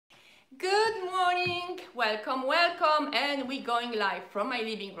Good morning, welcome, welcome, and we're going live from my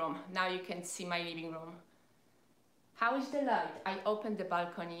living room. Now you can see my living room. How is the light? I opened the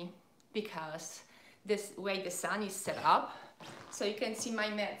balcony because this way the sun is set up, so you can see my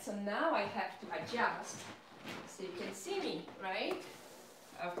mat. So now I have to adjust so you can see me, right?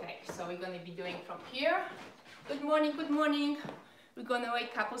 Okay, so we're going to be doing from here. Good morning, good morning. We're going to wait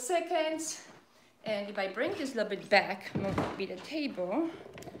a couple seconds. And if I bring this a little bit back, move the table,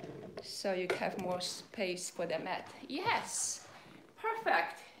 so you have more space for the mat. Yes,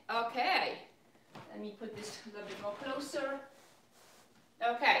 perfect. Okay, let me put this a little bit more closer.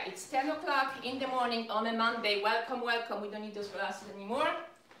 Okay, it's 10 o'clock in the morning on a Monday. Welcome, welcome. We don't need those glasses anymore.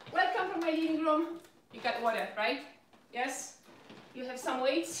 Welcome from my living room. You got water, right? Yes? You have some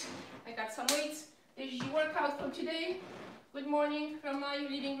weights. I got some weights. This is your workout for today. Good morning from my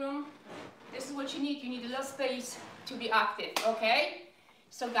living room. This is what you need. You need a little space to be active, okay?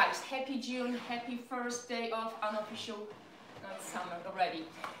 So guys, happy June, happy first day of unofficial summer already.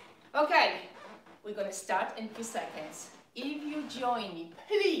 Okay, we're gonna start in 2 seconds. If you join me,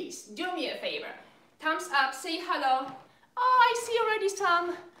 please do me a favor. Thumbs up, say hello. Oh, I see already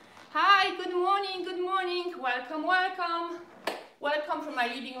some. Hi, good morning, good morning. Welcome, welcome. Welcome from my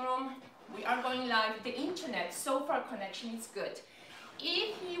living room. We are going live. The internet, so far connection is good.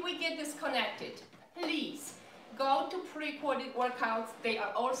 If we get disconnected, please go to pre-recorded workouts. They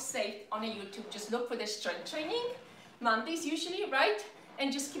are all saved on YouTube. Just look for the strength training, Mondays usually, right?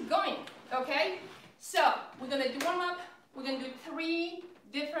 And just keep going, okay? So we're gonna do warm up. We're gonna do 3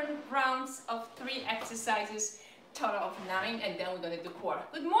 different rounds of 3 exercises, total of 9, and then we're gonna do core.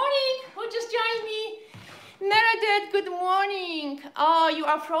 Good morning, who just joined me? Meredith, good morning. Oh, you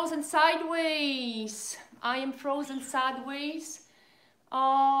are frozen sideways. I am frozen sideways.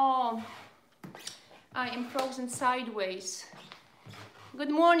 Oh, I am frozen sideways. Good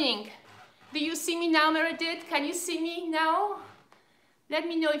morning. Do you see me now, Meredith? Can you see me now? Let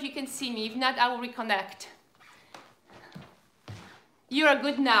me know if you can see me. If not, I will reconnect. You are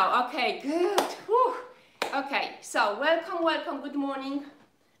good now. Okay, good. Whew. Okay, so welcome, welcome. Good morning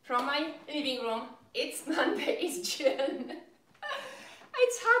from my living room. It's Monday, it's June.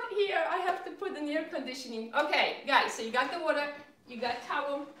 It's hot here. I have to put in air conditioning. Okay, guys, so you got the water, you got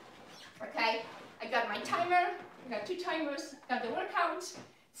towel. Okay, I got my timer. I got 2 timers. Got the workout.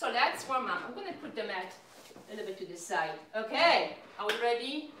 So let's warm up. I'm gonna put the mat a little bit to the side. Okay, are we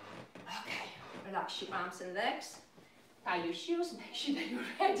ready? Okay, relax your arms and legs. Tie your shoes. Make sure that you're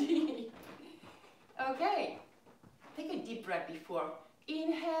ready. Okay, take a deep breath before.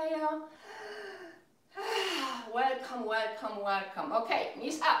 Inhale. Welcome, welcome, welcome. Okay,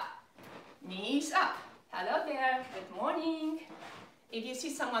 knees up. Knees up. Hello there. Good morning. If you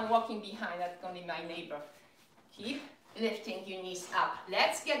see someone walking behind, that's going to be my neighbor. Keep lifting your knees up.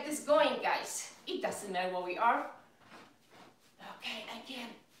 Let's get this going, guys. It doesn't matter where we are. Okay, again.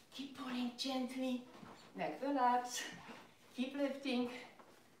 Keep pulling gently. Neck relax. Keep lifting.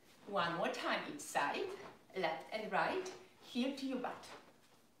 One more time each side. Left and right. Heel to your butt.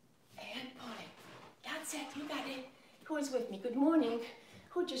 And pulling. That's it. You got it. Who is with me? Good morning.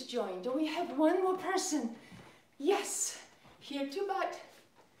 Who just joined? Do we have one more person? Yes. Heel to butt.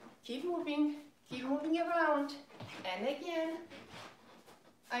 Keep moving around. And again.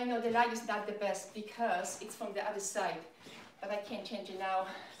 I know the light is not the best because it's from the other side, but I can't change it now.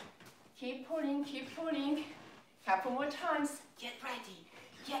 Keep pulling, keep pulling. Couple more times. Get ready.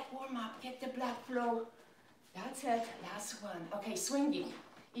 Get warm up. Get the blood flow. That's it. Last one. Okay, swinging.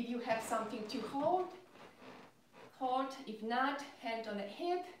 If you have something to hold, hold. If not, hand on the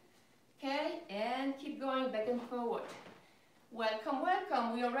hip. Okay, and keep going back and forward. Welcome,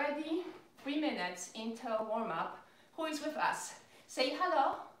 welcome. We are ready. 3 minutes into warm-up. Who is with us? Say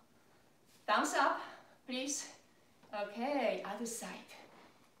hello. Thumbs up, please. Okay, other side.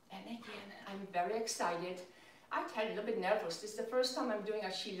 And again, I'm very excited. I tell you, a little bit nervous. This is the first time I'm doing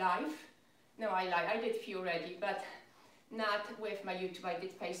actually live. No, I lied. I did few already, but not with my YouTube. I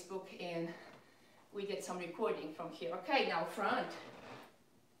did Facebook, and we did some recording from here. Okay, now front.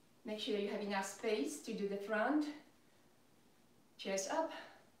 Make sure you have enough space to do the front. Chest up.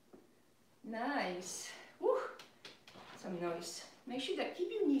 Nice. Woo. Some noise. Make sure that keep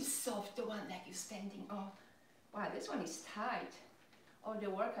your knees soft, the one that you're standing on. Wow, this one is tight. All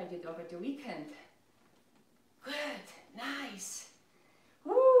the work I did over the weekend. Good. Nice.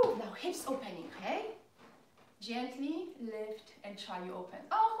 Woo. Now hips opening, okay? Gently lift and try you open.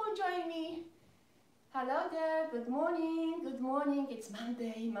 Oh, who joined me? Hello there. Good morning. Good morning. It's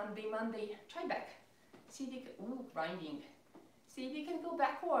Monday, Monday, Monday. Try back. See if you can, ooh, grinding. See if you can go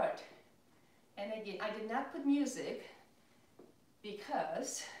backward. And again, I did not put music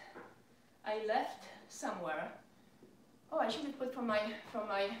because I left somewhere. Oh, I should have put from my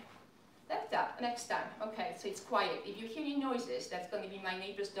laptop next time. Okay, so it's quiet. If you hear any noises, that's going to be my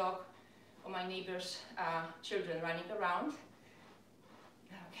neighbor's dog or my neighbor's children running around.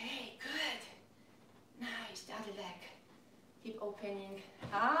 Okay, good. Nice, the other leg. Keep opening.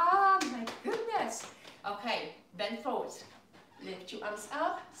 Ah, my goodness. Okay, bend forwards. Lift your arms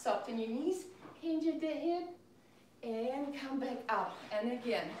up, soften your knees, hinge at the hip, and come back up. And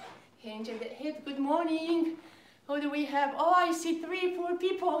again, hinge at the hip. Good morning. Who do we have? Oh, I see 3, 4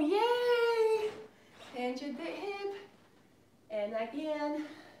 people. Yay! Hinge at the hip. And again,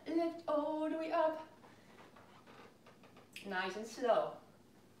 lift all the way up. Nice and slow.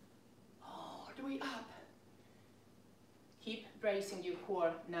 All the way up. Keep bracing your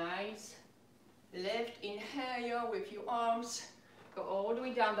core. Nice. Lift, inhale with your arms. Go all the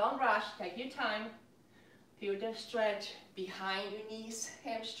way down. Don't rush. Take your time. Feel the stretch behind your knees,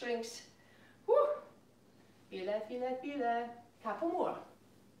 hamstrings. Woo! Feel that, feel that, feel that. Couple more.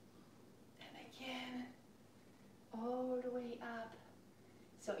 And again. All the way up.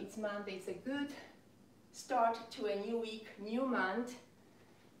 So it's Monday. It's a good start to a new week, new month.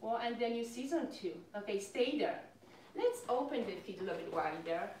 Well, and then new season too. Okay, stay there. Let's open the feet a little bit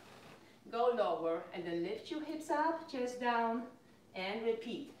wider. Go lower and then lift your hips up, chest down, and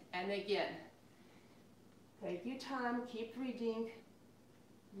repeat. And again. Take your time, keep breathing.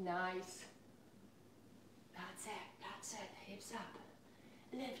 Nice. That's it, that's it. Hips up.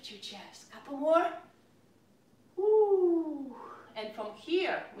 Lift your chest. Couple more. Woo. And from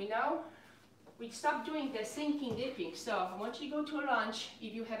here, we stop doing the sinking, dipping. So I want you to go to a lunge.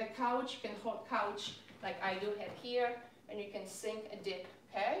 If you have a couch, you can hold couch like I do have here, and you can sink and dip,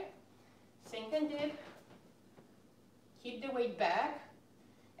 okay? Sink and dip. Keep the weight back.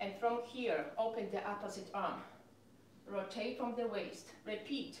 And from here, open the opposite arm. Rotate from the waist.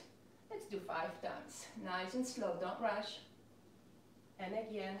 Repeat. Let's do 5 times. Nice and slow, don't rush. And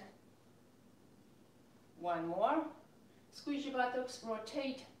again. One more. Squeeze your buttocks,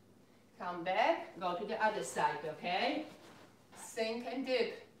 rotate. Come back, go to the other side, okay? Sink and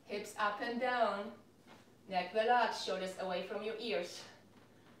dip. Hips up and down. Neck relaxed, shoulders away from your ears.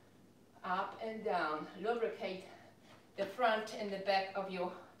 Up and down. Lubricate the front and the back of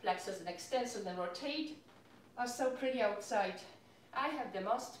your flexors and extensors and rotate. Are so pretty outside. I have the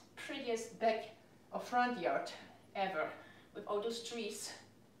most prettiest back or front yard ever with all those trees.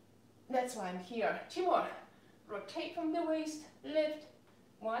 That's why I'm here. 2 more. Rotate from the waist, lift.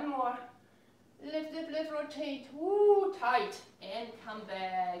 1 more. Lift, lift, lift, rotate. Woo, tight. And come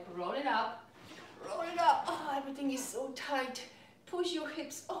back. Roll it up. Roll it up. Oh, everything is so tight. Push your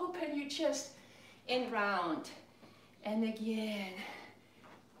hips, open your chest, and round. And again.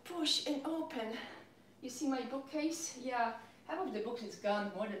 Push and open. You see my bookcase? Yeah, half of the books is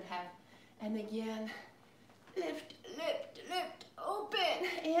gone, more than half. And again, lift, lift, lift, open,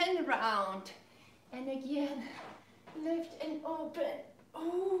 and round. And again, lift and open.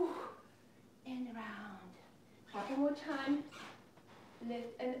 Ooh, and round. Couple more time.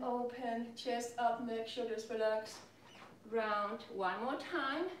 Lift and open, chest up, neck, shoulders relax. Round, 1 more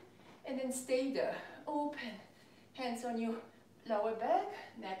time. And then stay there, open. Hands on your lower back,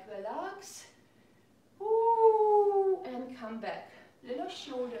 neck relax. Ooh, and come back. Little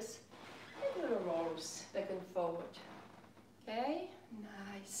shoulders, and little rolls back and forward. Okay,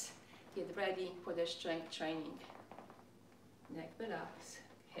 nice. Get ready for the strength training. Neck relax.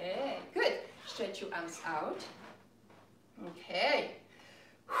 Okay, good. Stretch your arms out. Okay.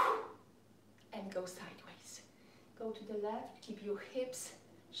 And go sideways. Go to the left, keep your hips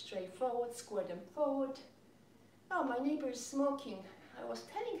straight forward, square them forward. Oh, my neighbor is smoking. I was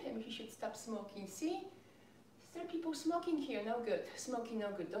telling him he should stop smoking. See? There are people smoking here. No good. Smoking,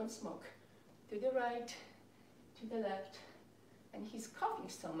 no good. Don't smoke. To the right, to the left. And he's coughing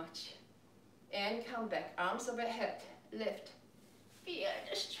so much. And come back. Arms overhead. Lift. Feel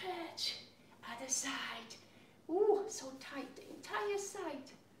the stretch. Other side. Ooh, so tight. The entire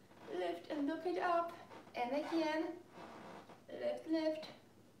side. Lift and look it up. And again. Lift, lift.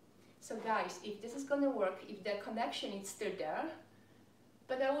 So guys, if this is going to work, if the connection is still there,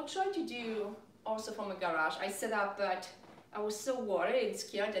 but I will try to do also from a garage. I set up, but I was so worried and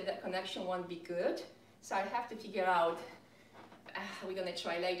scared that the connection won't be good. So I have to figure out, we're going to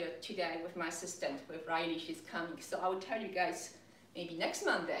try later today with my assistant, with Riley, she's coming. So I will tell you guys maybe next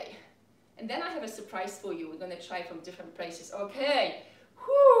Monday. And then I have a surprise for you. We're going to try from different places. Okay,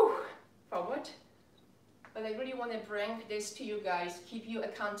 whew, forward. But I really want to bring this to you guys, keep you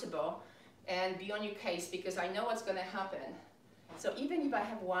accountable, and be on your case, because I know what's going to happen. So even if I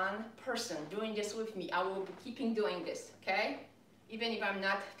have one person doing this with me, I will be keeping doing this, okay? Even if I'm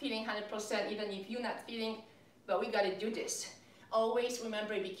not feeling 100%, even if you're not feeling, but we gotta do this. Always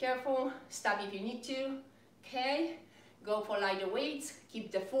remember, be careful, stop if you need to, okay? Go for lighter weights, keep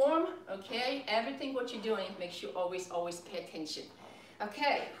the form, okay? Everything what you're doing, make sure always pay attention.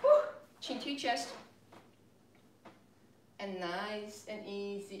 Okay, whew. Chin to your chest. And nice and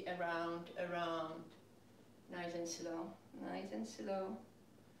easy around. Nice and slow.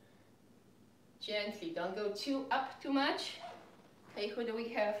 Gently, don't go too much. Okay, who do we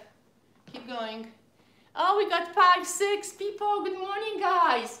have? Keep going. Oh, we got 5, 6 people. Good morning,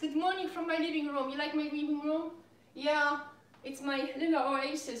 guys. Good morning from my living room. You like my living room? Yeah, it's my little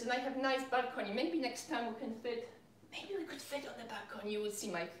oasis and I have nice balcony. Maybe next time we can fit, maybe we could fit on the balcony. You will see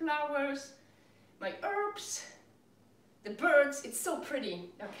my flowers, my herbs, the birds. It's so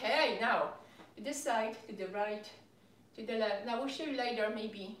pretty. Okay, now to this side, to the right, to the left. Now we'll show you later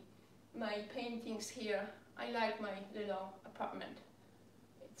maybe my paintings here. I like my little apartment.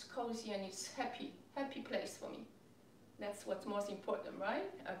 It's cozy and it's happy place for me. That's what's most important, right?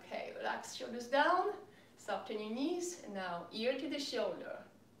 Okay, relax, shoulders down, soften your knees, and now ear to the shoulder.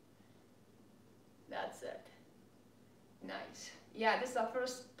 That's it. Nice. Yeah, this is the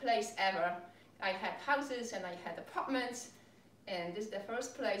first place ever. I had houses and I had apartments, and this is the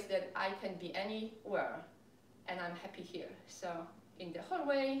first place that I can be anywhere, and I'm happy here. So in the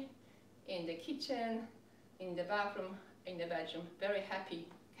hallway, in the kitchen, in the bathroom, in the bedroom, very happy.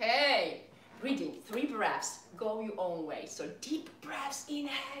 Okay, breathing, 3 breaths, go your own way. So deep breaths,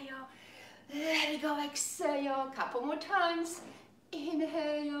 inhale, let it go, exhale, couple more times,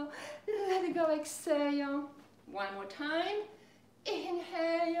 inhale, let it go, exhale, one more time,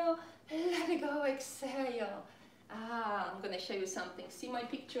 inhale, let it go, exhale. I'm gonna show you something. See my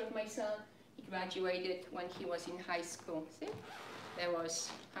picture of my son? He graduated when he was in high school. See? That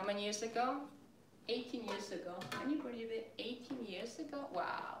was how many years ago? 18 years ago. Can you believe it? 18 years ago?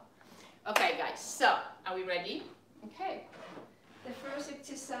 Wow. Okay, guys, so are we ready? Okay. The first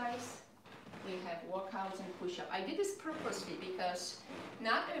exercise, we have workouts and push-up. I did this purposely because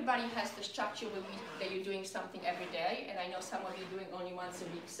not everybody has the structure that you're doing something every day, and I know some of you doing only once a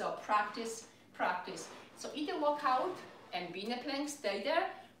week. So practice. So either walk out and be in a plank, stay there,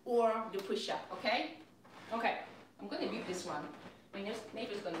 or do push-up, okay? Okay, I'm gonna mute this one. My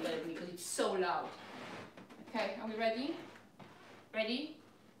neighbor's gonna let me because it's so loud. Okay, are we ready? Ready?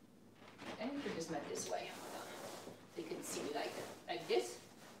 And put this mat this way. Hold on. So you can see me like this.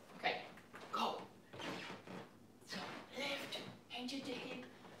 Okay, go. So lift, hand to the hip,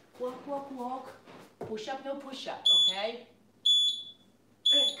 walk. Push up, no push up, okay?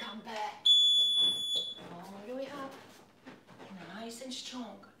 And come back. All the way up. Nice and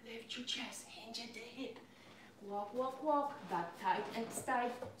strong. Lift your chest, hand to the hip. Walk, back tight and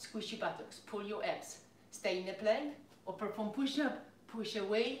tight, squish your buttocks, pull your abs. Stay in the plank or perform push-up, push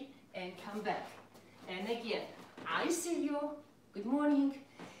away and come back. And again, I see you, good morning.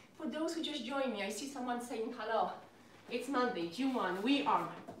 For those who just joined me, I see someone saying hello. It's Monday, June 1, we are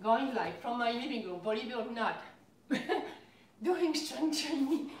going live from my living room, believe it or not. Doing strength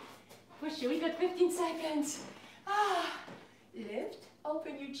training. Push, we got 15 seconds. Lift,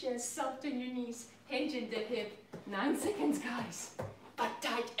 open your chest, soften your knees. Hinge in the hip. 9 seconds, guys. Butt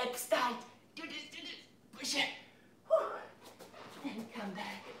tight, abs tight. Do this. Push it. Whew. And come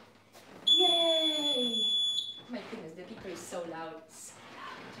back. Yay! My goodness, the speaker is so loud.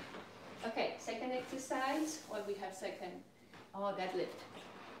 Okay, second exercise. What we have second? Oh, deadlift.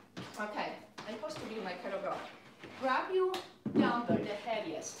 Okay, I'm supposed to do my kettlebell. Grab your dumbbell, the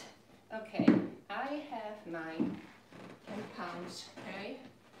heaviest. Okay, I have my 10 pounds, okay?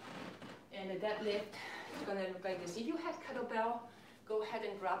 And the deadlift is gonna look like this. If you have kettlebell, go ahead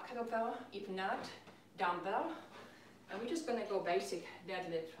and grab kettlebell. If not, dumbbell. And we're just gonna go basic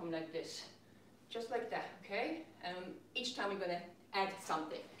deadlift from like this. Just like that, okay? And each time we're gonna add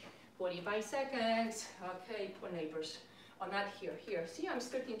something. 45 seconds. Okay, poor neighbors. Oh, not here, here. See, I'm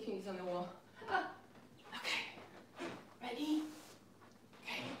skirting kings on the wall. Okay, ready?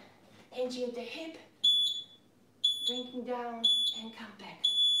 Okay, hinge at the hip. Drinking down and come back.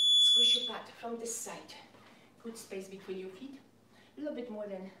 Squish your butt from this side. Good space between your feet. A little bit more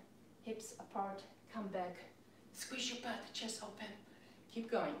than hips apart. Come back. Squish your butt, chest open.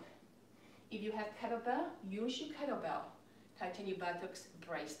 Keep going. If you have kettlebell, use your kettlebell. Tighten your buttocks,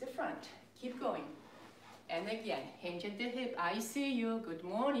 brace the front. Keep going. And again, hinge at the hip. I see you. Good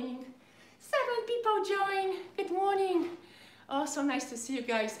morning. 7 people join. Good morning. Oh, so nice to see you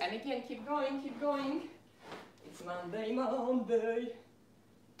guys. And again, keep going. It's Monday.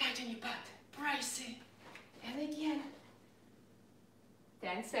 Tighten your butt, brace it. And again,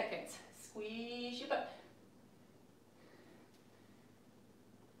 10 seconds. Squeeze your butt.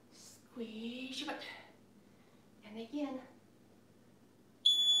 Squeeze your butt. And again.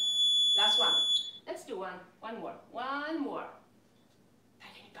 Last one. Let's do one more. One more.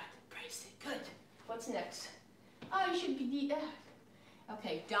 Tighten your butt. Brace it. Good. What's next? Oh, it should be the...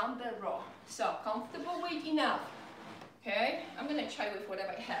 Okay, dumbbell row. So, comfortable weight enough. Okay, I'm going to try with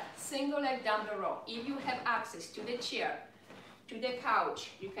whatever I have. Single leg dumbbell row. If you have access to the chair, to the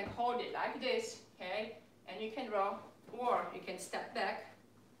couch, you can hold it like this, okay? And you can row, or you can step back,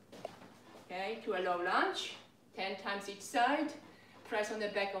 okay, to a low lunge, 10 times each side. Press on the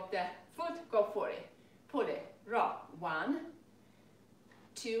back of the foot, go for it. Pull it, row. 1,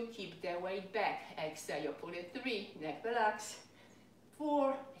 2, keep the weight back. Exhale, you pull it. 3, neck relax.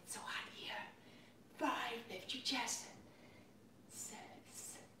 4, it's so hot here. 5, lift your chest. 6,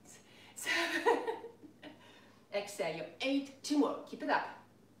 7. Exhale, you 8, 2 more, keep it up.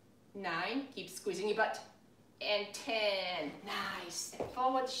 9, keep squeezing your butt. And 10, nice. Step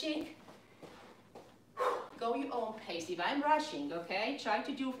forward, shake. Go your own pace. If I'm rushing, okay, try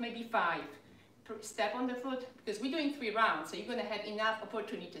to do maybe 5. Step on the foot, because we're doing 3 rounds, so you're gonna have enough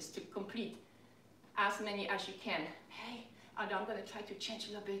opportunities to complete as many as you can. Hey, and I'm gonna try to change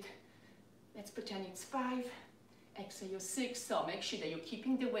a little bit. Let's pretend it's 5. Exhale, 6. So make sure that you're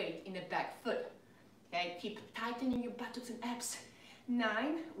keeping the weight in the back foot. Okay, keep tightening your buttocks and abs.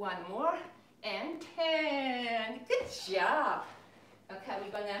 9, 1 more, and 10. Good job. Okay,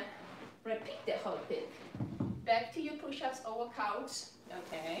 we're gonna repeat the whole thing. Back to your push-ups or workouts.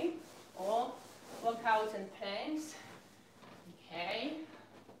 Okay, or workouts and planks. Okay,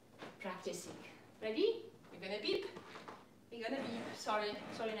 practicing. Ready? You're gonna beep. You're gonna beep. Sorry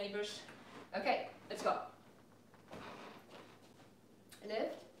neighbors. Okay, let's go.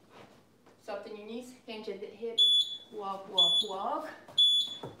 Lift. Soften your knees, hinge at the hip, walk, walk, walk.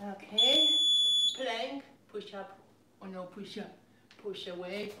 Okay, plank, push up or no push up, push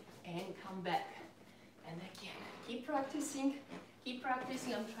away and come back. And again, keep practicing.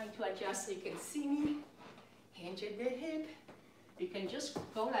 I'm trying to adjust so you can see me. Hinge at the hip. You can just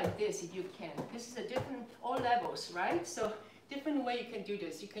go like this if you can. This is a different, all levels, right? So different way you can do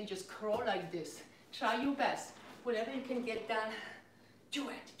this. You can just crawl like this. Try your best. Whatever you can get done, do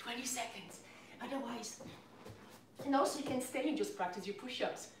it, 20 seconds. Otherwise, and also you can stay and just practice your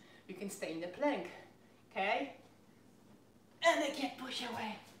push-ups. You can stay in the plank, okay? And again, push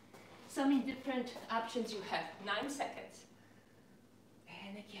away. So many different options you have. 9 seconds.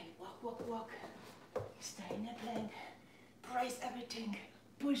 And again, walk, walk, walk. Stay in the plank. Brace everything.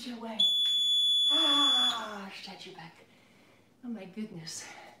 Push away. Stretch your back. Oh my goodness.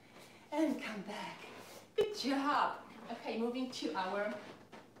 And come back. Good job. Okay, moving to our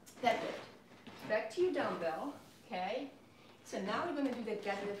deadlift. Back to your dumbbell, okay? So now we're gonna do the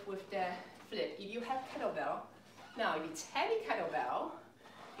deadlift with the flip. If you have kettlebell, now if it's heavy kettlebell,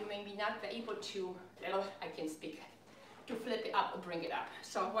 you may be not able to, I can speak, to flip it up or bring it up.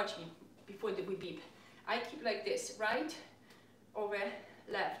 So watch me before we beep. I keep like this, right over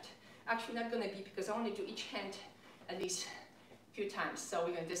left. Actually not gonna beep because I wanna do each hand at least a few times. So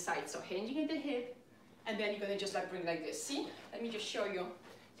we're gonna decide. So hinging at the hip, and then you're gonna just like bring like this. See? Let me just show you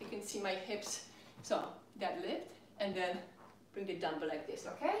so you can see my hips. So deadlift, and then bring the dumbbell like this,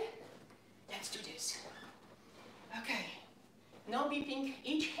 okay? Let's do this. Okay. No beeping,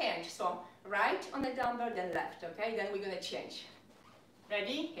 each hand. So right on the dumbbell, then left, okay? Then we're gonna change.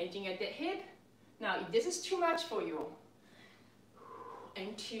 Ready? Hinging at the hip. Now, if this is too much for you,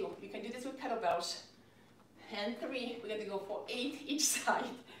 and 2, you can do this with kettlebells. And 3, we're gonna go for 8 each side.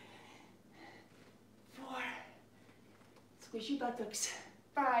 4, squish your buttocks.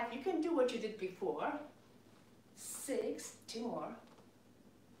 5, you can do what you did before. 6, 2 more.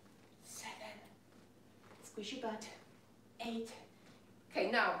 7, squish your butt. 8. Okay,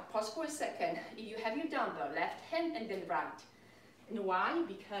 now pause for a second. If you have your dumbbell, left hand and then right. And why?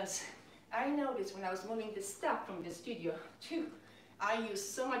 Because I noticed when I was moving the stuff from the studio too, I use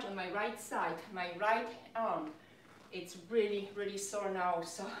so much on my right side, my right arm. It's really, really sore now,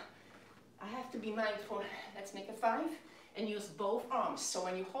 so I have to be mindful. Let's make a 5 and use both arms. So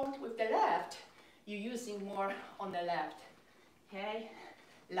when you hold with the left, you're using more on the left. Okay,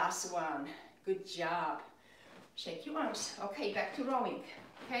 last one. Good job. Shake your arms. Okay, back to rowing.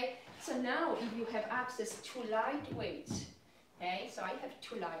 Okay, so now if you have access to light weights, okay, so I have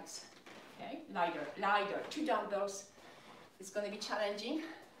 2 lights. Okay, lighter, 2 dumbbells. It's going to be challenging.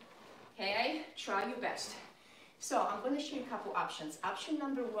 Okay, try your best. So I'm going to show you a couple options. Option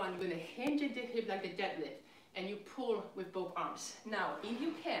number 1, you're going to hinge at the hip like the deadlift, and you pull with both arms. Now, if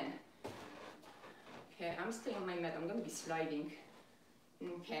you can, okay, I'm staying on my mat. I'm going to be sliding.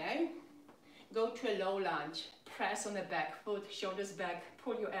 Okay, go to a low lunge. Press on the back foot, shoulders back,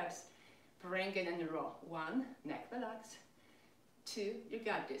 pull your abs. bring it in a row. 1, neck relax. 2, you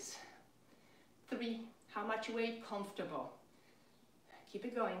got this. 3, how much weight? Comfortable. Keep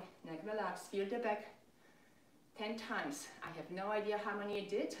it going, neck relax, feel the back. 10 times. I have no idea how many I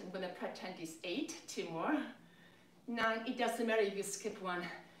did. I'm gonna pretend it's 8, 2 more. 9, it doesn't matter if you skip one.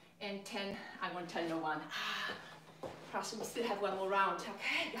 And 10, I won't tell no one. Plus we still have one more round.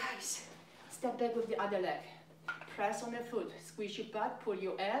 Okay, guys. Step back with the other leg. Press on the foot, squeeze your butt, pull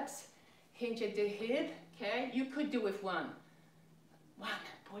your abs, hinge at the hip. Okay, you could do with 1. 1,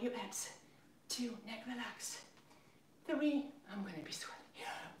 pull your abs. 2, neck relax. 3, I'm gonna be sweaty.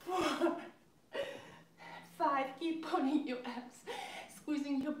 4, 5, keep pulling your abs,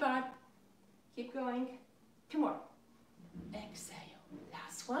 squeezing your butt. Keep going. 2 more. Exhale.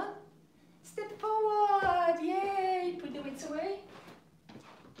 Last one. Step forward. Yay. Put the weights away.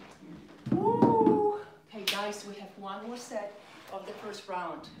 Woo. Okay, guys, we have one more set of the first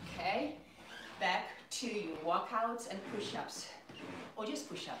round. Okay. Back to your walkouts and push-ups. Or just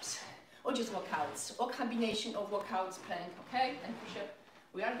push-ups. Or just walkouts. Or combination of walkouts, plank, okay? And push-up.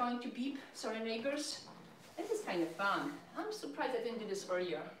 We are going to beep. Sorry, neighbors. This is kind of fun. I'm surprised I didn't do this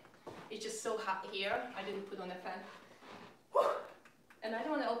earlier. It's just so hot here. I didn't put on a fan. Whew. And I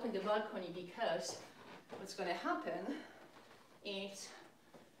don't want to open the balcony because what's going to happen is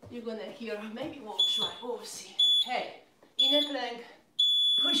you're going to hear, maybe we'll try, we'll see. Hey, in a plank,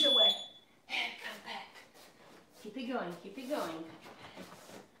 push away, and come back. Keep it going, keep it going.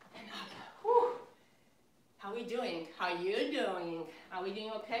 And up. Whew. How are we doing? How you doing? Are we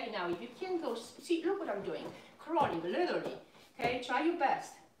doing okay? Now, if you can go, see, look what I'm doing. Crawling, literally. Okay, try your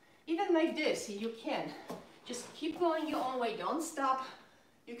best. Even like this, if you can. Just keep going your own way, don't stop.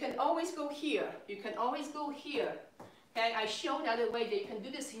 You can always go here. You can always go here. Okay, I showed the other way that you can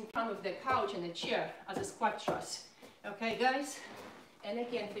do this in front of the couch and the chair as a squat thrust. Okay, guys? And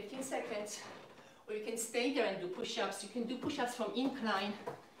again, 15 seconds. Or you can stay there and do push-ups. You can do push-ups from incline.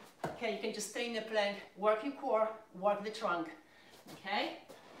 Okay, you can just stay in the plank, work your core, work the trunk. Okay?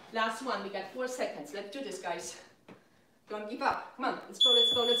 Last one, we got 4 seconds. Let's do this, guys. Don't give up. Come on, let's go,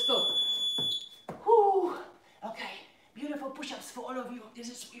 let's go, let's go. Whoo! Okay, beautiful push-ups for all of you. This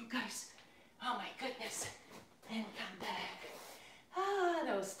is for you guys. Oh my goodness. And come back. Ah,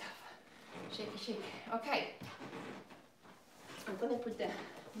 that was tough. Shake, shake. Okay. I'm gonna put the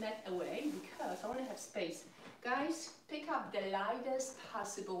mat away because I want to have space. Guys, pick up the lightest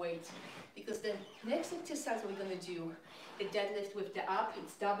possible weight because the next exercise we're gonna do, the deadlift with the up,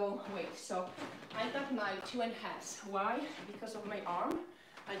 it's double weight. So I got my 2.5. Why? Because of my arm.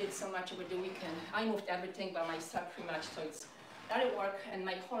 I did so much over the weekend. I moved everything by myself pretty much, so it's a lot of work and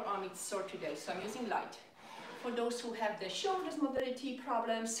my whole arm is sore today, so I'm using light. For those who have the shoulders mobility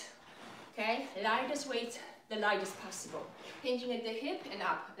problems, okay, lightest weight, the lightest possible. Hinging at the hip and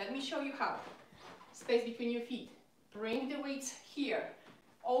up. Let me show you how. Space between your feet. Bring the weights here.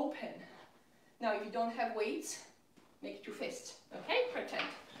 Open. Now, if you don't have weights, make 2 fists. Okay? Pretend.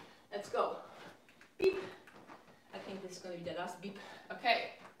 Let's go. Beep. I think this is going to be the last beep.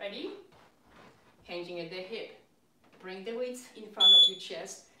 Okay. Ready? Hinging at the hip. Bring the weights in front of your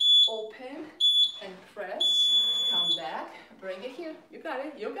chest. Open and press. Come back. Bring it here. You got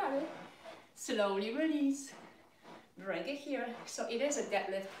it. You got it. Slowly release. Bring it here. So it is a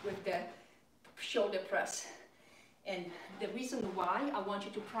deadlift with the shoulder press. And the reason why I want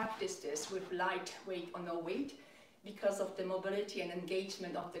you to practice this with light weight or no weight, because of the mobility and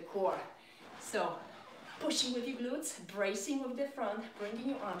engagement of the core. So pushing with your glutes, bracing with the front, bringing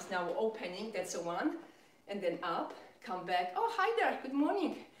your arms. Now we're opening, that's a 1. And then up, come back. Oh, hi there, good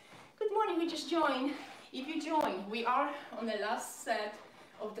morning. Good morning, we just joined. If you join, we are on the last set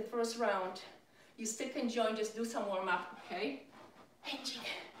of the first round. You still can join, just do some warm up, okay? Hinging,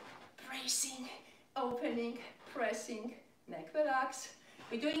 bracing, opening, pressing, neck relax.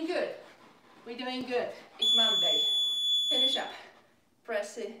 We're doing good. We're doing good. It's Monday. Finish up.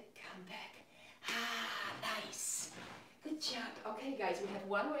 Press it, come back. Ah, nice. Good job. Okay, guys, we have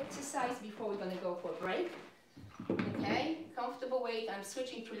one more exercise before we're gonna go for a break. Okay, comfortable weight. I'm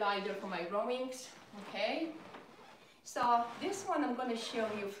switching to lighter for my rowings. Okay. So this one I'm gonna show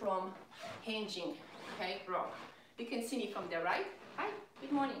you from hinging. Okay, row. You can see me from the right. Hi,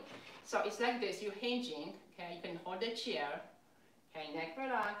 good morning. So it's like this, you're hinging, okay, you can hold the chair, okay, neck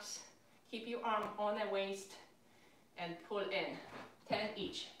relax, keep your arm on the waist, and pull in, 10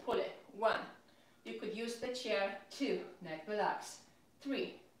 each, pull it, 1, you could use the chair, 2, neck relax,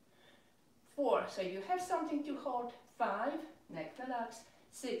 3, 4, so you have something to hold, 5, neck relax,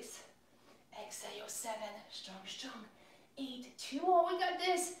 6, exhale, 7, strong, strong, 8, 2 more, we got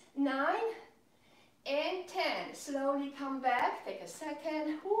this, 9, and 10. Slowly come back, take a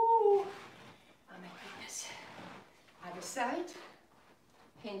second. Woo. the side,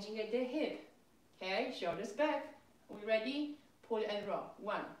 hinging at the hip. Okay, shoulders back. Are we ready? Pull and roll.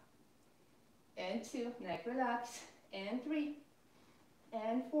 1 and 2, neck relax, and 3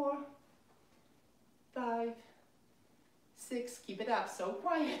 and 4, 5, 6, keep it up, so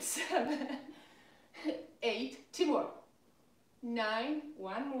quiet, 7, 8, 2 more, 9,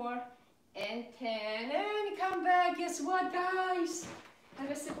 1 more, and 10, and come back. Guess what, guys? Have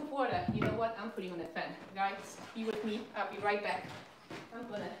a sip of water. You know what? I'm putting on the fan. Guys, be with me. I'll be right back. I'm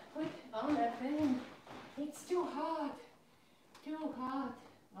gonna put on the fan. It's too hot. Too hot.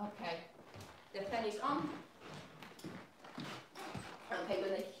 Okay. The fan is on. Okay, we're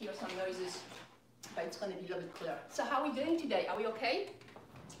gonna hear some noises, but it's gonna be a little bit cooler. So how are we doing today? Are we okay?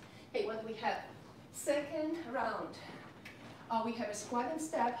 Hey, what do we have? Second round. We have a squat and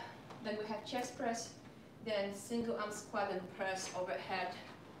step, then we have chest press, then single arm squat and press overhead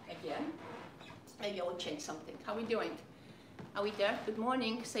again. Maybe I will change something. How are we doing? Are we there? Good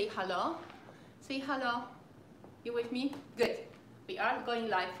morning. Say hello. Say hello. You with me? Good. We are going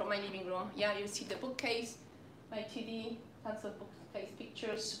live from my living room. Yeah, you see the bookcase, my TV, tons of bookcase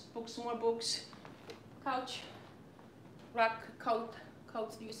pictures, books, more books, couch, rack,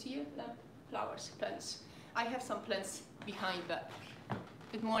 coats. Do you see it? Flowers, plants. I have some plants behind, but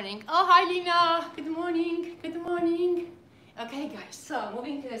good morning. Oh, hi, Lina. Good morning. Good morning. Okay, guys. So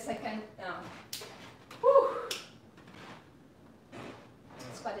moving to the second.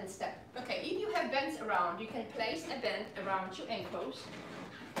 Squat and step. Okay, if you have bands around, you can place a band around your ankles.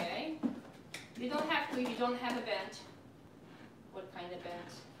 Okay. You don't have to if you don't have a band. What kind of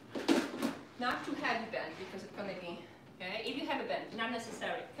band? Not too heavy band because it's gonna be. Okay. If you have a band, not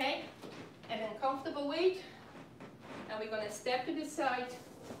necessary. Okay. And then comfortable weight. And we're gonna step to the side.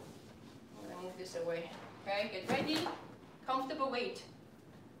 I'm gonna move this away. Okay. Get ready. Comfortable weight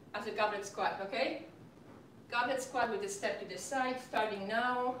as a goblet squat. Okay. Goblet squat with a step to the side, starting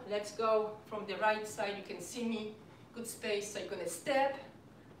now. Let's go from the right side. You can see me. Good space. So you're going to step.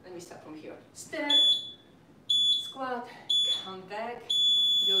 Let me start from here. Step, squat, come back,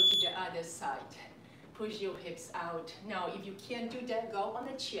 go to the other side. Push your hips out. Now, if you can't do that, go on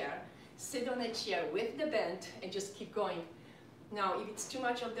a chair. Sit on a chair with the band and just keep going. Now, if it's too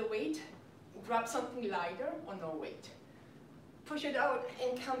much of the weight, grab something lighter or no weight. Push it out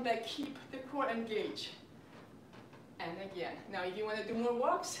and come back. Keep the core engaged. And again, now if you want to do more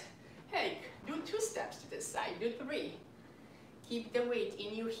walks, hey, do 2 steps to the side, do 3. Keep the weight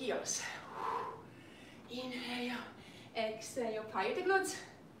in your heels. Inhale, exhale, fire the glutes.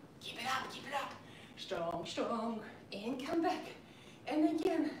 Keep it up, keep it up. Strong, strong, and come back. And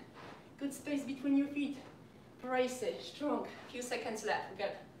again, good space between your feet. Brace it, strong. Few seconds left, we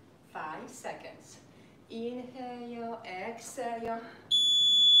got 5 seconds. Inhale, exhale.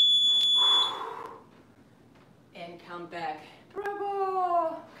 And come back.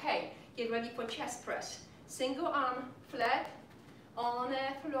 Bravo! Okay, get ready for chest press. Single arm flat on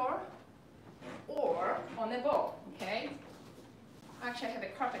the floor or on a ball. Okay? Actually, I have a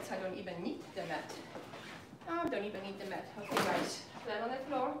carpet, so I don't even need the mat. I don't even need the mat. Okay, guys. Flat on the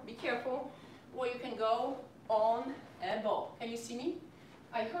floor. Be careful. Or you can go on a ball. Can you see me?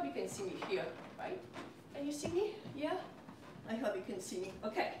 I hope you can see me here, right? Can you see me? Yeah? I hope you can see me.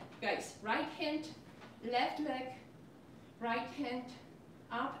 Okay, guys. Right hand, left leg, right hand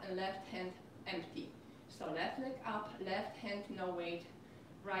up and left hand empty. So left leg up, left hand no weight,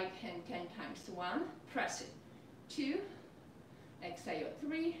 right hand 10 times. 1, press it. 2, exhale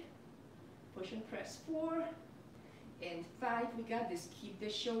 3, push and press 4, and 5, we got this. Keep the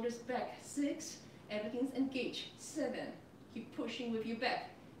shoulders back. 6, everything's engaged. 7, keep pushing with your back.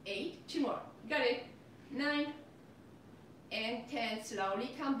 8, 2 more. Got it. 9, and 10,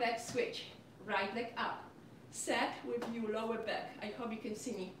 slowly come back, switch. Right leg up. Set with your lower back. I hope you can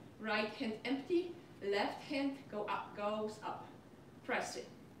see me. Right hand empty, left hand goes up. Press it.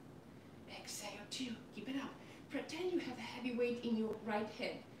 Exhale 2, keep it up. Pretend you have a heavy weight in your right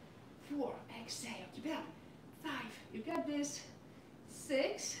hand. 4, exhale, keep it up. 5, you got this.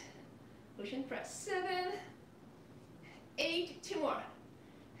 6, push and press. 7, 8, 2 more.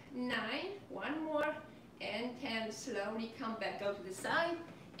 9, 1 more, and 10, slowly come back. Go to the side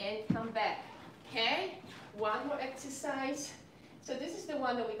and come back. Okay, 1 more exercise. So this is the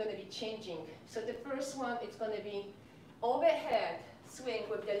one that we're going to be changing. So the first one, it's going to be overhead swing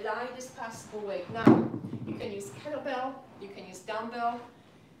with the lightest possible weight. Now, you can use kettlebell, you can use dumbbell.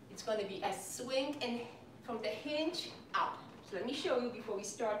 It's going to be a swing and from the hinge up. So let me show you before we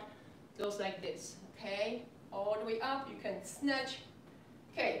start. It goes like this, okay? All the way up, you can snatch.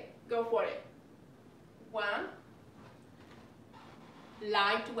 Okay, go for it. 1,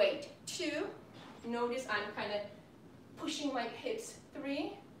 light weight. 2, notice I'm kind of pushing my hips.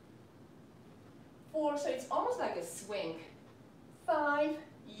 3, 4, so it's almost like a swing. 5,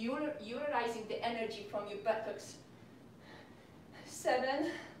 utilizing the energy from your buttocks.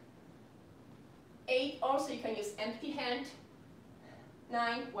 7, 8, also you can use empty hand.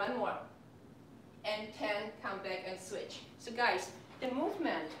 9, one more. And 10, come back and switch. So guys, the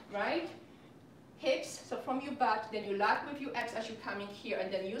movement, right? Hips, so from your butt, then you lock with your abs as you're coming here,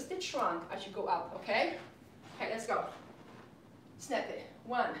 and then use the trunk as you go up, okay? Okay, let's go. Snap it.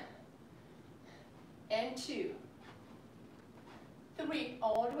 1, and 2, 3,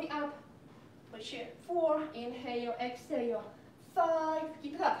 all the way up. Push it. 4, inhale, exhale. 5,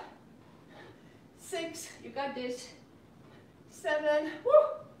 keep it up. 6, you got this. 7, woo!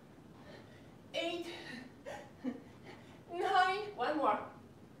 8, 9, one more.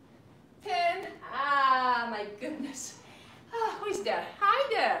 10, ah, my goodness. Ah, who is there? Hi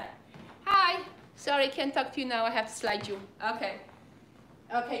there. Hi. Sorry, can't talk to you now. I have to slide you. Okay.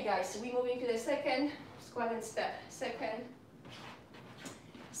 Okay, guys, we're moving to the second squat and step. Second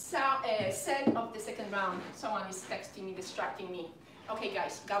set of the second round. Someone is texting me, distracting me. Okay,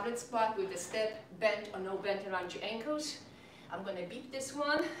 guys, goblet squat with the step, bend or no bend around your ankles. I'm gonna beat this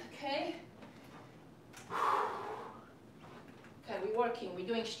one, okay? Okay, we're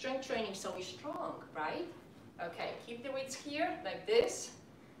doing strength training, so we're strong, right? Okay, keep the weights here, like this.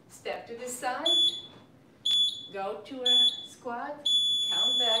 Step to the side. Go to a squat,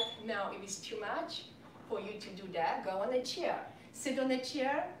 come back. Now, if it's too much for you to do that, go on a chair. Sit on a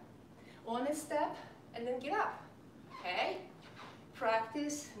chair, on a step, and then get up, okay?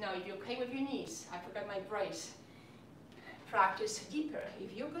 Practice. Now, if you're okay with your knees, I forgot my brace. Practice deeper.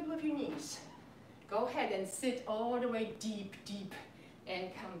 If you're good with your knees, go ahead and sit all the way deep, deep,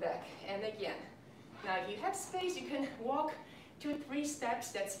 and come back. And again. Now, if you have space, you can walk 2, 3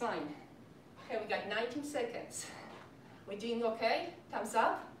 steps, that's fine. Okay, we got 19 seconds. We're doing okay? Thumbs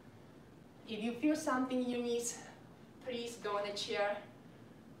up. If you feel something in your knees, please go on a chair,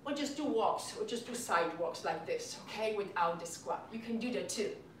 or just do walks, or just do side walks like this, okay, without the squat. You can do that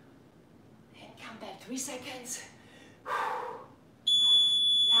too. And come back, 3 seconds.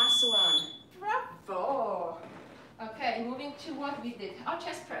 Last one. Bravo. Okay, moving to what we did, our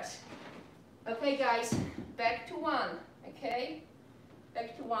chest press. Okay, guys, back to 1, okay?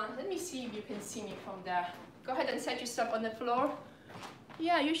 Back to 1. Let me see if you can see me from there. Go ahead and set yourself on the floor.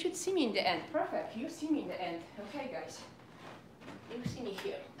 Yeah, you should see me in the end. Perfect, you see me in the end. Okay, guys. You see me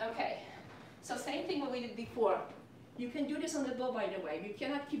here. Okay. So same thing what we did before. You can do this on the ball, by the way. You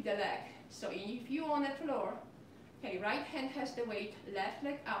cannot keep the leg. So if you're on the floor, okay, right hand has the weight, left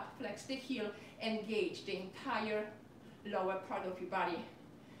leg up, flex the heel, engage the entire lower part of your body.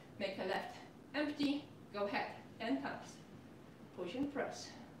 Make a left empty, go ahead, 10 times. Push and press.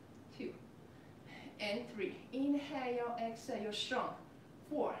 2 and 3. Inhale, exhale, strong.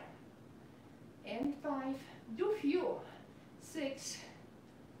 4 and 5. Do few. 6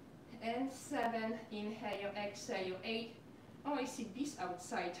 and 7. Inhale, exhale. 8. Oh, I see bees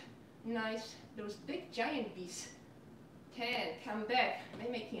outside. Nice. Those big giant bees. 10. Come back.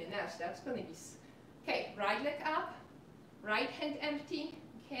 I'm making a nest. That's gonna be. Okay. Right leg up. Right hand empty.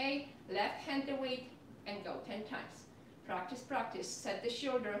 Okay. Left hand the weight and go 10 times. Practice, practice. Set the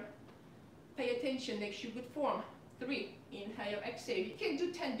shoulder. Pay attention. Make sure good form. 3. Inhale, exhale. You can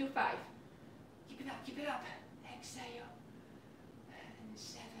do 10, do 5. Keep it up, keep it up. Exhale. And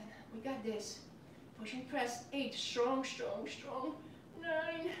 7. We got this. Push and press. 8. Strong, strong, strong.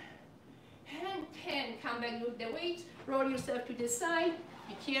 9. And 10. Come back with the weight. Roll yourself to the side.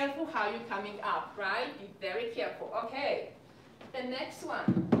 Be careful how you're coming up, right? Be very careful. Okay. The next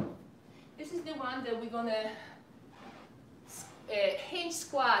one. This is the one that we're gonna hinge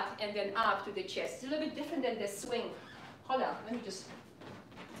squat and then up to the chest. It's a little bit different than the swing. Hold on, let me just.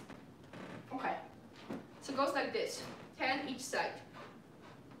 Okay. So it goes like this. 10 each side.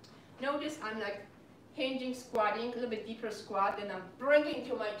 Notice I'm like hinging, squatting, a little bit deeper squat, then I'm bringing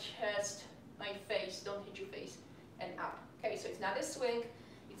to my chest, my face, don't hit your face, and up. Okay, so it's not a swing,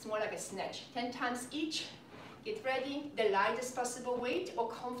 it's more like a snatch. 10 times each. Get ready, the lightest possible weight or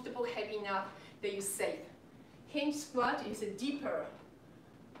comfortable, heavy enough that you're safe. Hinge squat is a deeper,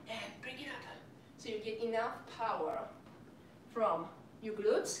 and bring it up. So you get enough power from your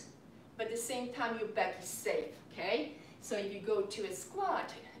glutes, but at the same time your back is safe, okay? So if you go to a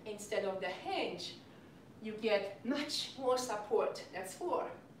squat instead of the hinge, you get much more support. That's 4.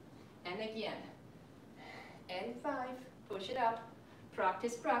 And again. And 5, push it up.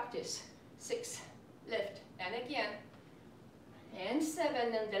 Practice, practice. 6, lift. And again. And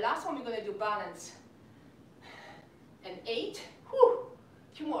 7, and the last one we're gonna do balance. And 8, whew,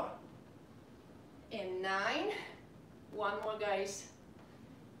 2 more. And 9, One more, guys.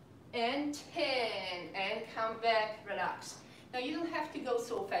 And 10, and come back, relax. Now you don't have to go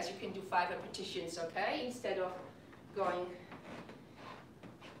so fast, you can do 5 repetitions, okay? Instead of going.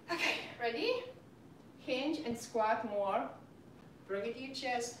 Okay, ready? Hinge and squat more. Bring it to your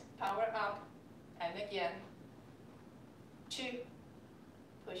chest, power up, and again. 2,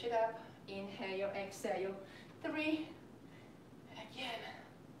 push it up, inhale, exhale. 3, again.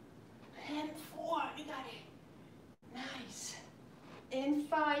 And 4, you got it. Nice. And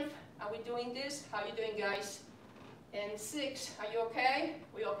 5, are we doing this? How are you doing, guys? And 6, are you okay?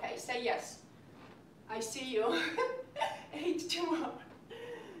 We okay? Say yes. I see you. 8, 2 more.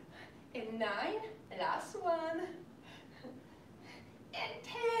 And 9, last one. And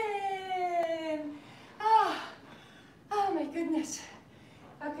 10. Ah, oh my goodness.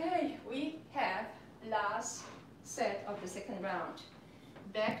 Okay, we have last set of the second round.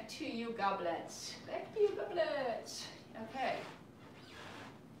 Back to you, goblets. Back to you, goblets. Okay.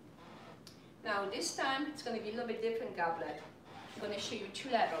 Now this time it's going to be a little bit different goblet. I'm going to show you 2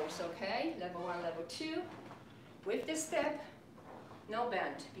 levels, okay? Level 1, level 2. With this step, no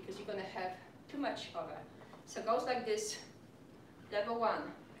bend because you're going to have too much of it. So it goes like this. Level 1,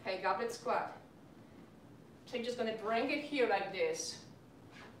 okay, goblet squat. So you're just going to bring it here like this.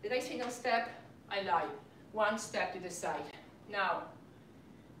 Did I say no step? I lied. 1 step to the side. Now,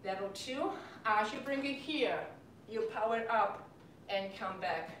 level 2, as you bring it here, you power up and come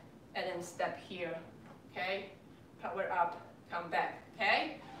back. And then step here, okay? Power up, come back,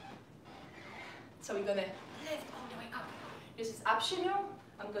 okay? So we're gonna lift all the way up. This is optional.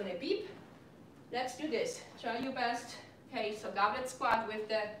 I'm gonna beep. Let's do this. Try your best. Okay, so goblet squat with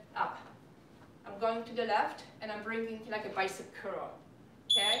the up. I'm going to the left and I'm bringing like a bicep curl,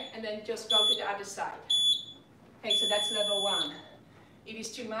 okay? And then just go to the other side. Okay, so that's level 1. If it's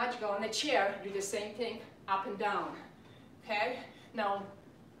too much, go on a chair, do the same thing, up and down, okay? Now,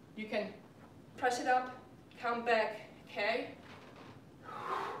 you can press it up, come back, okay?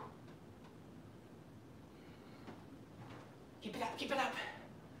 Keep it up, keep it up.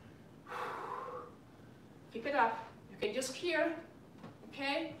 Keep it up. You can just here,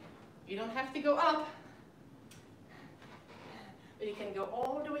 okay? You don't have to go up. But you can go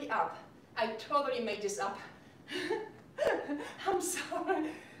all the way up. I totally made this up. I'm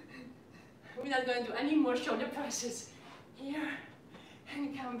sorry. We're not going to do any more shoulder presses. Here.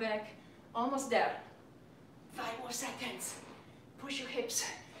 And come back, almost there. 5 more seconds. Push your hips.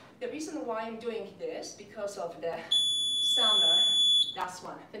 The reason why I'm doing this, because of the summer. Last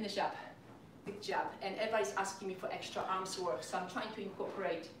one, finish up. Good job. And everybody's asking me for extra arms work, so I'm trying to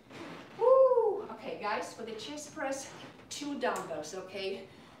incorporate. Woo! Okay, guys, for the chest press, 2 dumbbells, okay?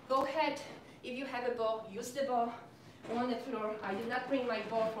 Go ahead, if you have a ball, use the ball on the floor. I did not bring my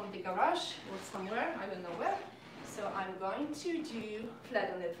ball from the garage or somewhere, I don't know where. So I'm going to do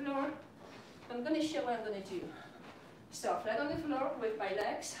flat on the floor. I'm going to show what I'm going to do. So flat on the floor with my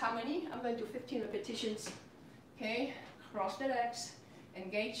legs. How many? I'm going to do 15 repetitions. Okay, cross the legs,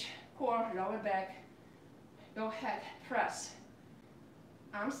 engage core, lower back. Go ahead, press.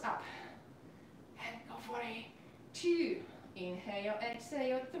 Arms up. And go for it. 2. Inhale,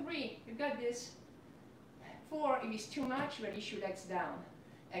 exhale. 3. You got this. 4. If it's too much, release your legs down.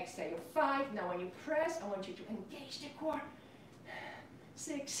 Exhale, 5. Now when you press, I want you to engage the core.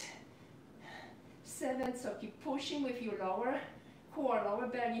 6, 7. So keep pushing with your lower core, lower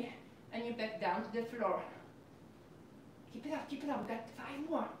belly, and you back down to the floor. Keep it up, keep it up. We got 5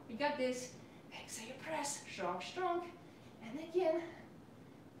 more. We got this. Exhale, press. Strong, strong. And again.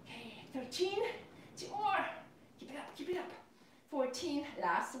 Okay, 13. 2 more. Keep it up, keep it up. 14.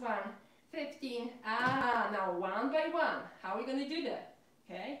 Last one. 15. Now one by one. How are we going to do that?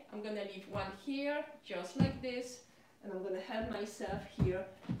 Okay, I'm going to leave one here, just like this, and I'm going to have myself here,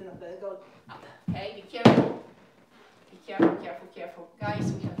 then I'm going to go up. Okay, be careful. Be careful, careful, careful.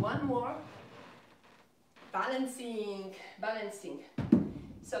 Guys, we have one more. Balancing, balancing.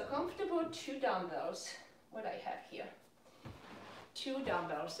 So comfortable 2 dumbbells. What I have here? 2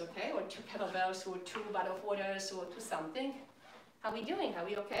 dumbbells, okay, or 2 kettlebells, or 2 bottle of waters, or 2 something. How are we doing? Are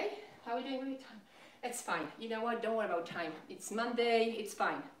we okay? How are we doing with time? It's fine. You know what? Don't worry about time. It's Monday. It's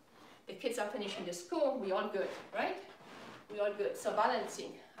fine. The kids are finishing the school. We're all good, right? We're all good. So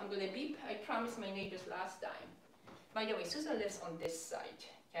balancing. I'm going to beep. I promised my neighbors last time. By the way, Susan lives on this side,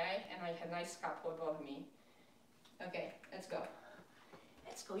 okay? And I have a nice couple above me. Okay, let's go.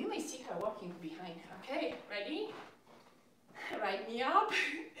 Let's go. You may see her walking behind. Okay, ready? Right knee up.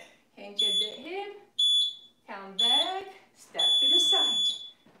 Hinge at the hip. Come back. Step to the side.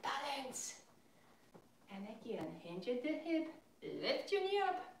 Balance. And again, hinge at the hip, lift your knee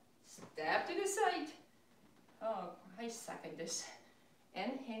up, step to the side. Oh, I suck at this.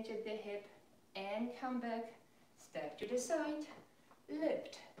 And hinge at the hip, and come back, step to the side,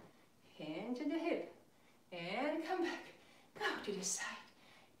 lift, hinge at the hip, and come back, go to the side,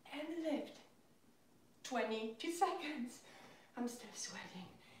 and lift. 22 seconds. I'm still sweating.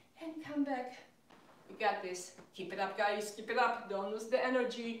 And come back. You got this. Keep it up, guys. Keep it up. Don't lose the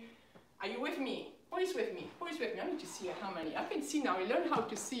energy. Are you with me? Who is with me? Who is with me? I need to see how many. I can see now. I learned how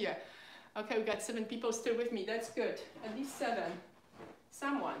to see it. Okay, we got 7 people still with me. That's good. At least 7.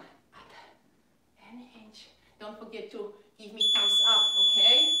 Someone. Up. And hinge. Don't forget to give me thumbs up,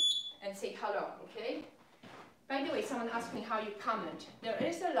 okay? And say hello, okay? By the way, someone asked me how you comment. There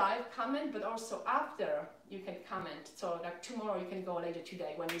is a live comment, but also after you can comment. So like tomorrow you can go later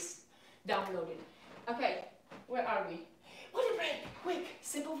today when it's downloaded. Okay, where are we? Water break, quick,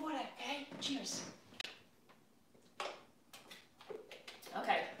 sip of water, okay? Cheers.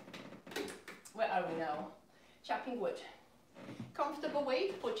 Okay, where are we now? Chopping wood. Comfortable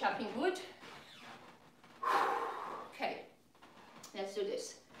weight for chopping wood. Okay, let's do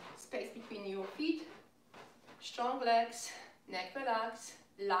this. Space between your feet. Strong legs, neck relax,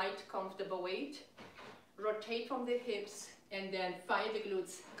 light, comfortable weight. Rotate from the hips and then fire the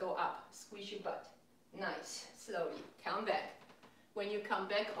glutes, go up. Squeeze your butt. Nice. Slowly. Come back. When you come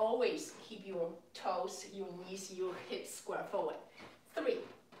back, always keep your toes, your knees, your hips square forward. 3.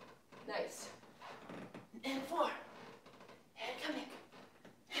 Nice. And 4. And come back.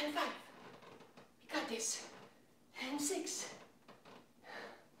 And 5. You got this. And 6.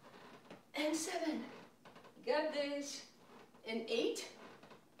 And 7. Got this. And 8.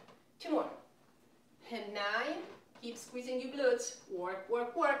 2 more. And 9. Keep squeezing your glutes. Work,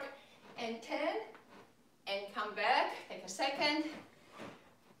 work, work. And 10. And come back. Take a second.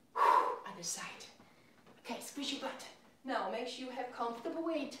 Other side. Okay, squeeze your butt. Now make sure you have comfortable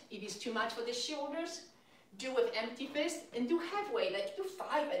weight. If it's too much for the shoulders, do with empty fist and do halfway. Like do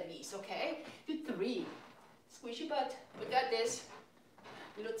 5 at least, okay? Do 3. Squeeze your butt. We got this.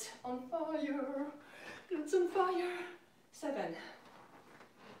 Glutes on fire. Glutes on fire. 7.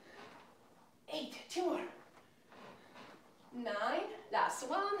 8. 2 more. 9. Last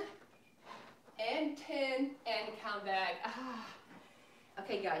one. And 10. And come back.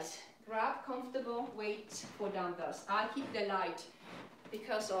 Okay, guys. Grab comfortable weights for dumbbells. I'll keep the light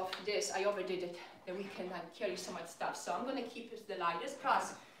because of this. I overdid it the weekend. I carry so much stuff. So I'm going to keep it the lightest.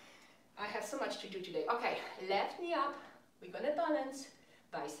 Plus, I have so much to do today. Okay, left knee up. We're going to balance.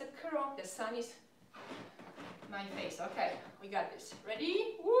 Bicep curl. The sun is my face. Okay, we got this.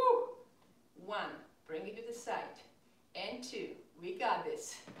 Ready? Woo! 1. Bring it to the side. And 2. We got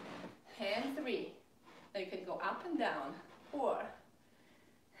this. And 3. Now you can go up and down. 4.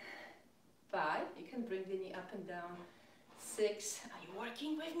 5. You can bring the knee up and down. 6. Are you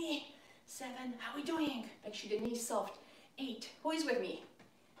working with me? 7. How are we doing? Make sure the knee is soft. 8. Who is with me?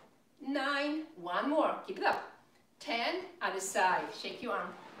 9. 1 more. Keep it up. 10. Other side. Shake your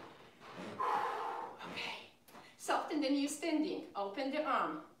arm. Okay. Soften the knee standing. Open the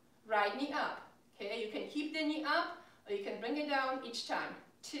arm. Right knee up. Okay. You can keep the knee up or you can bring it down each time.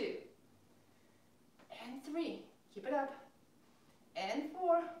 2. And 3. Keep it up. And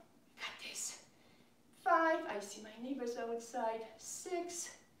 4. Got this. 5. I see my neighbors outside. 6.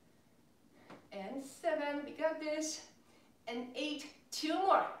 And 7. We got this. And 8. 2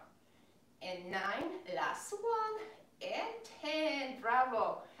 more. And 9. Last one. And 10.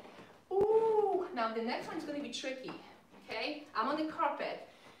 Bravo. Ooh. Now the next one is going to be tricky. Okay. I'm on the carpet.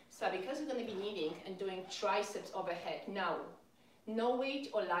 So because we're going to be kneeling and doing triceps overhead. Now, no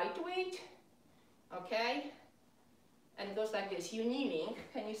weight or light weight. Okay. And it goes like this. You're kneeling.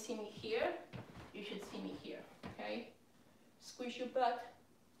 Can you see me here? You should see me here. Okay? Squish your butt.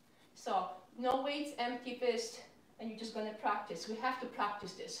 So, no weights, empty fist. And you're just going to practice. We have to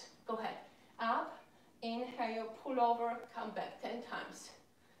practice this. Go ahead. Up. Inhale. Pull over. Come back 10 times.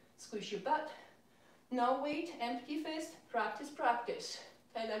 Squish your butt. No weight, empty fist. Practice, practice.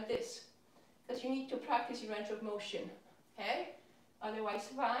 Okay? Like this. Because you need to practice your range of motion. Okay? Otherwise,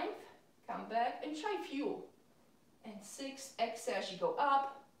 5. Come back and try few. And 6, exhale as you go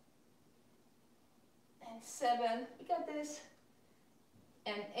up. And 7, we got this.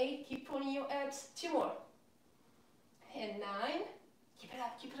 And 8, keep pulling your abs. 2 more. And 9, keep it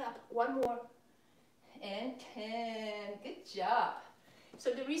up, keep it up. 1 more. And 10, good job. So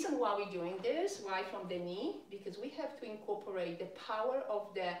the reason why we're doing this, why from the knee? Because we have to incorporate the power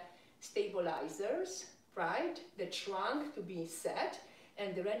of the stabilizers, right? The trunk to be set.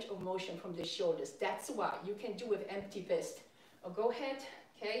 And the range of motion from the shoulders. That's why you can do with empty fist. Oh, go ahead.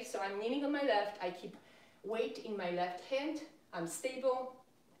 Okay, so I'm kneeling on my left. I keep weight in my left hand. I'm stable.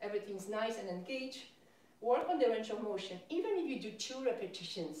 Everything's nice and engaged. Work on the range of motion, even if you do 2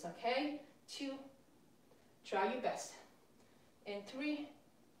 repetitions, okay? 2, try your best. And 3,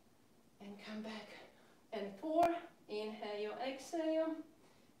 and come back. And 4, inhale, exhale.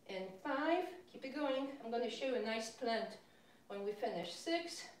 And 5, keep it going. I'm going to show you a nice plant when we finish.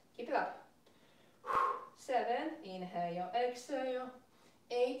 6, keep it up. 7, inhale, exhale.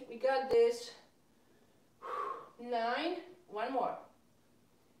 8, we got this. 9, one more.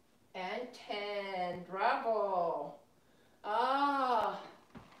 And 10, bravo.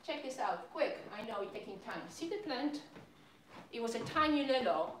 Check this out, quick. I know it's taking time. See the plant? It was a tiny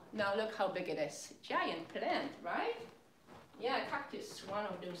little. Now look how big it is. Giant plant, right? Yeah, cactus, one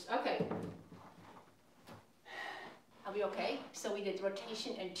of those. Okay. Are we okay? So we did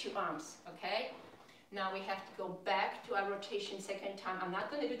rotation and 2 arms, okay? Now we have to go back to our rotation second time. I'm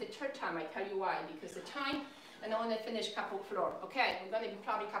not going to do the third time, I tell you why. Because the time, and I want to finish couple floor. Okay, we're going to be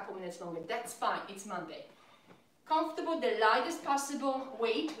probably a couple minutes longer. That's fine, it's Monday. Comfortable, the lightest possible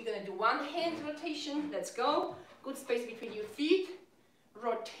weight. We're going to do 1 hand rotation. Let's go. Good space between your feet.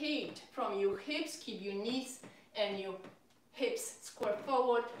 Rotate from your hips. Keep your knees and your hips square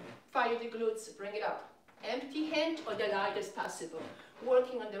forward. Fire the glutes, bring it up. Empty hand or the lightest possible.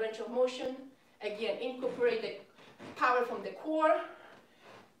 Working on the range of motion. Again, incorporate the power from the core.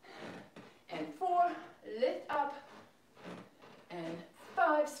 And 4, lift up. And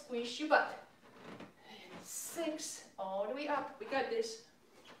 5, squeeze your butt. 6, all the way up. We got this.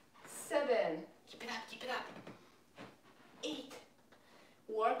 7, keep it up, keep it up. 8,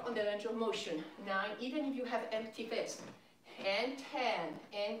 work on the range of motion. 9, even if you have empty fist. And 10,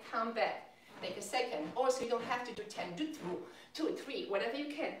 and come back. Take a second. Also, you don't have to do 10. Do 2, 3, whatever you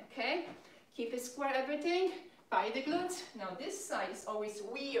can, okay? Keep it square, everything. Fire the glutes. Now this side is always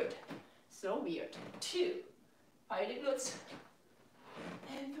weird. So weird. 2, fire the glutes.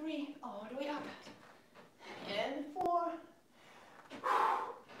 And 3, all the way up. And 4,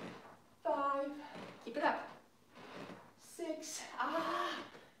 5, keep it up. 6,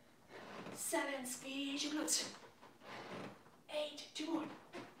 7, squeeze your glutes. 8, 2 more.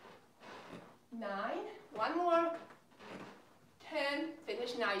 9, one more. 10,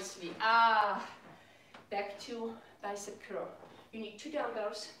 finish nicely. Back to bicep curl. You need 2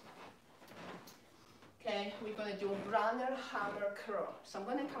 dumbbells. Okay, we're gonna do runner hammer curl. So I'm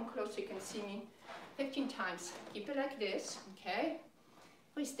gonna come close so you can see me 15 times. Keep it like this, okay?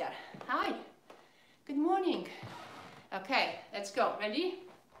 Who is that? Hi, good morning. Okay, let's go. Ready?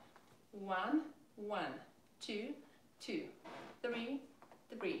 1, 1, 2, 2, 3,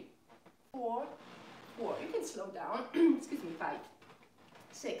 3, 4, 4. You can slow down. Excuse me. 5,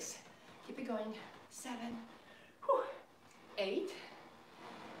 6. Keep it going. 7, 8,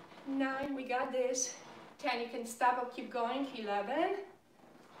 9. We got this. 10. You can stop or keep going. 11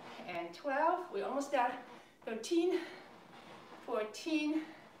 and 12. We're almost there. 13, 14,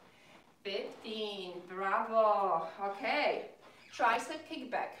 15. Bravo. Okay. Tricep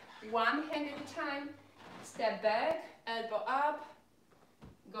kickback. 1 hand at a time. Step back. Elbow up.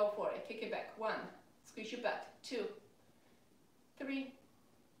 Go for it. Kick it back. 1. Squeeze your butt. 2, 3,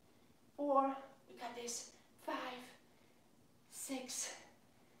 4. We got this. 5, 6,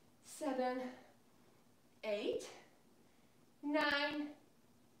 7, 8, 9,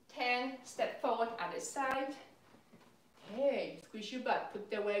 10. Step forward, other side. Okay. Squeeze your butt. Put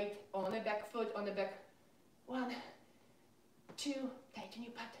the weight on the back foot, on the back. 1, 2. Tighten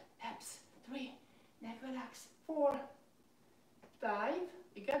your butt. Abs. 3. Neck relax. 4, 5.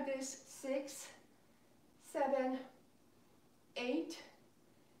 We got this. 6, 7, 8,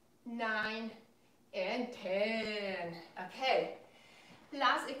 9, and 10. Okay.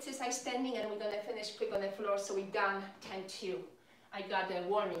 Last exercise standing, and we're gonna finish quick on the floor. So we're done 10-2. I got a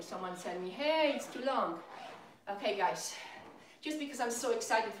warning. Someone sent me, hey, it's too long. Okay, guys. Just because I'm so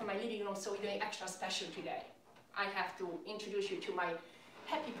excited for my living room, so we're doing extra special today. I have to introduce you to my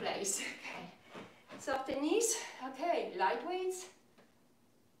happy place. Okay. Soften knees. Okay. Light weights.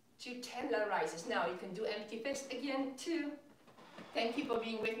 To 10 lateral rises. Now you can do empty fist again. 2. Thank you for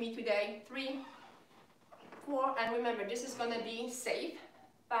being with me today. 3, 4, and remember, this is gonna be safe.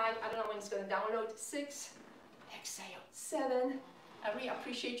 5, I don't know when it's gonna download. 6, exhale. 7, I really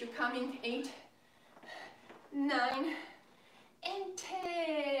appreciate you coming. 8, 9, and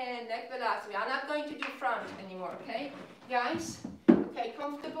 10. Neck velocity. We are not going to do front anymore, okay? Guys, okay,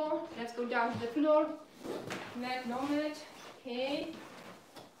 comfortable. Let's go down to the floor. Mat, no mat. Okay.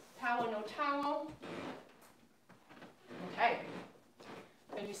 Towel, no towel. Okay.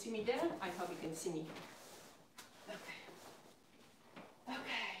 Can you see me there? I hope you can see me. Okay.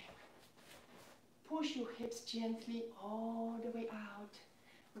 Okay. Push your hips gently all the way out.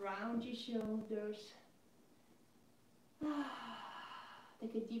 Round your shoulders.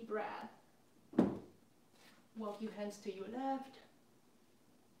 Take a deep breath. Walk your hands to your left.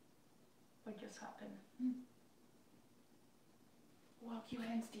 What just happened? Walk your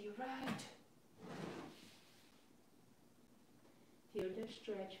hands to your right. Feel the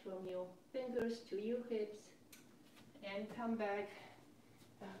stretch from your fingers to your hips. And come back.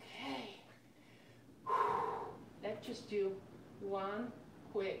 Okay. Let's just do one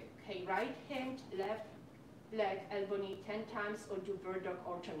quick. Okay, right hand, left leg, elbow knee 10 times, or do bird dog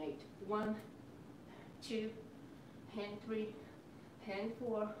alternate. 1, 2, hand 3, hand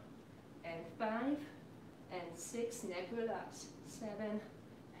 4, and 5, and 6, neck relax. 7,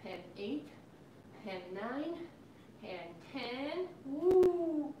 and 8, and 9, and 10.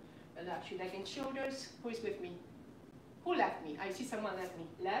 Woo! Relax your leg and shoulders. Who is with me? Who left me? I see someone left me.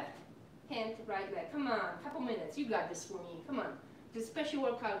 Left hand, right leg. Come on, couple minutes. You got this for me. Come on. It's a special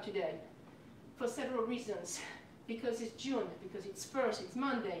workout today for several reasons. Because it's June, because it's first, it's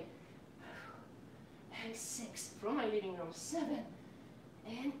Monday. And 6 from my living room. 7,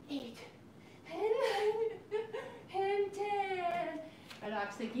 and 8, and 9, and 10.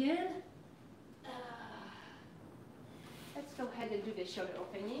 Relax again. Let's go ahead and do the shoulder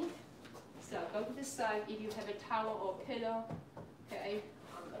opening. So go to the side if you have a towel or pillow. Okay,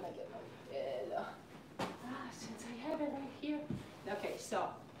 I'm gonna get my pillow. Since I have it right here. Okay, so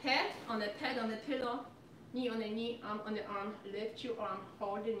head on the pad on the pillow, knee on the knee, arm on the arm. Lift your arm,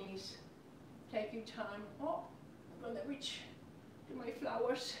 hold the knees. Take your time. Oh, I'm gonna reach to my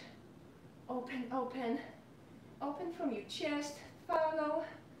flowers. Open, open. Open from your chest. Follow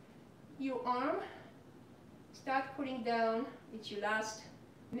your arm. Start putting down. It's your last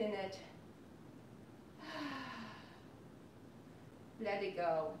minute. Let it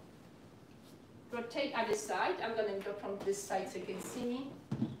go. Rotate other side. I'm going to go from this side so you can see me.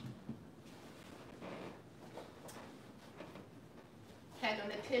 Head on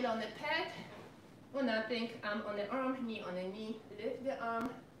the pillow on the pad. Or nothing. Arm on the arm, knee on the knee. Lift the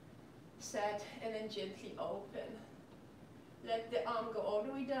arm. Set and then gently open. Let the arm go all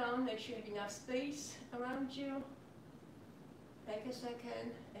the way down. Make sure you have enough space around you. Take a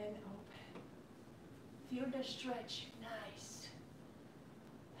second and open. Feel the stretch. Nice.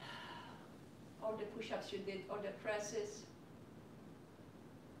 All the push-ups you did, all the presses.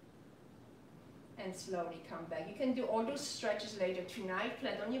 And slowly come back. You can do all those stretches later tonight.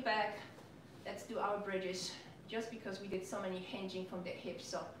 Flat on your back. Let's do our bridges. Just because we did so many hinging from the hips.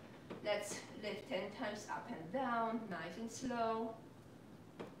 So let's lift 10 times up and down, nice and slow.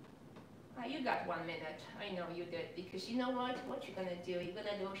 You got 1 minute. I know you did, because you know what you're gonna do? You're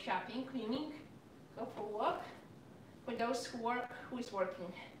gonna do shopping, cleaning, go for a walk. For those who work, who is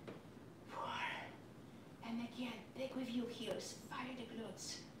working? 4. And again, big with your heels, fire the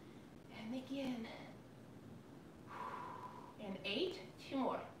glutes. And again. And 8, 2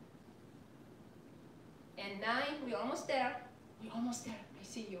 more. And 9, we're almost there. We're almost there, I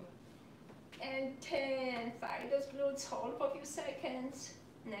see you. And 10, fire those glutes, hold for a few seconds.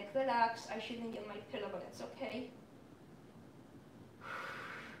 Neck relax. I shouldn't get my pillow, but that's okay.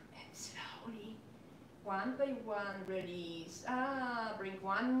 And slowly, one by one, release. Bring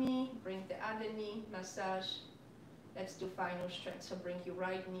one knee, bring the other knee, massage. Let's do final stretch. So bring your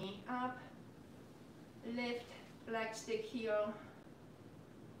right knee up, lift, flex the heel.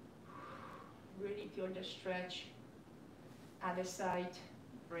 Really feel the stretch. Other side,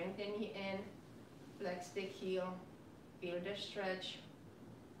 bring the knee in, flex the heel, feel the stretch.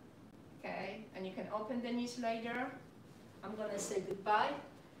 Okay, and you can open the knees later. I'm gonna say goodbye.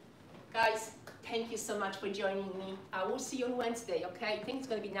 Guys, thank you so much for joining me. I will see you on Wednesday, okay? I think it's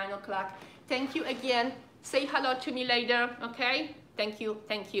gonna be 9 o'clock. Thank you again. Say hello to me later, okay? Thank you,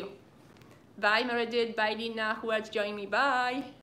 thank you. Bye, Meredith, bye, Lina. Who else joined me? Bye.